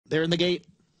They're in the gate.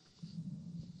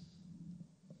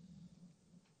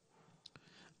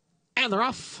 And they're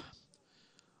off.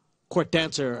 Court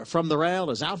Dancer from the rail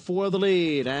is out for the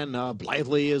lead, and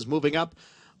Blithely is moving up.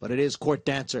 But it is Court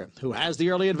Dancer who has the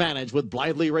early advantage with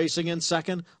Blithely racing in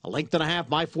second. A length and a half.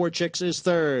 My Four Chicks is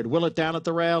third. Willett down at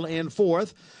the rail in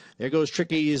fourth. There goes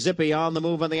Tricky Zippy on the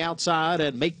move on the outside,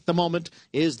 and Make the Moment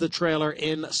is the trailer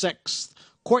in sixth.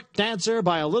 Court Dancer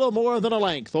by a little more than a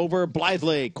length over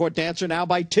Blithely. Court Dancer now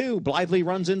by 2. Blithely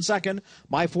runs in second.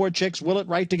 My Four Chicks, Willett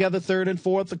right together, third and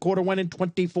fourth. The quarter went in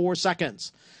 24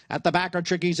 seconds. At the back are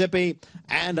Tricky Zippy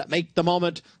and Make the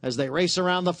Moment as they race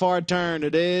around the far turn.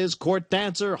 It is Court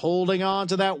Dancer holding on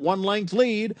to that one-length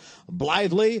lead.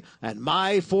 Blithely and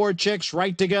My Four Chicks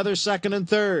right together, second and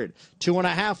third.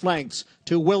 2.5 lengths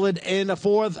to Willett in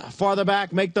fourth. Farther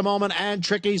back, Make the Moment and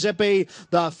Tricky Zippy.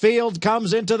 The field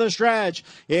comes into the stretch.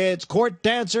 It's Court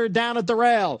Dancer down at the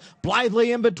rail.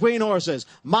 Blithely in between horses.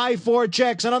 My Four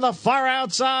Chicks. And on the far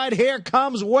outside, here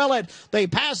comes Willett. They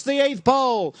pass the 8th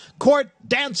pole. Court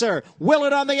Dancer.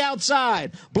 Willett on the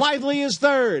outside. Blithely is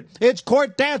third. It's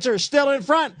Court Dancer still in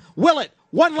front. Willett.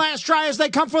 One last try as they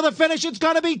come for the finish. It's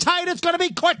going to be tight. It's going to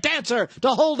be Court Dancer to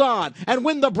hold on and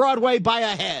win the Broadway by a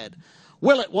head.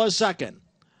 Willett was second.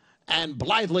 And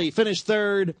Blithely finished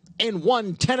third in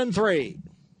 1:10-3.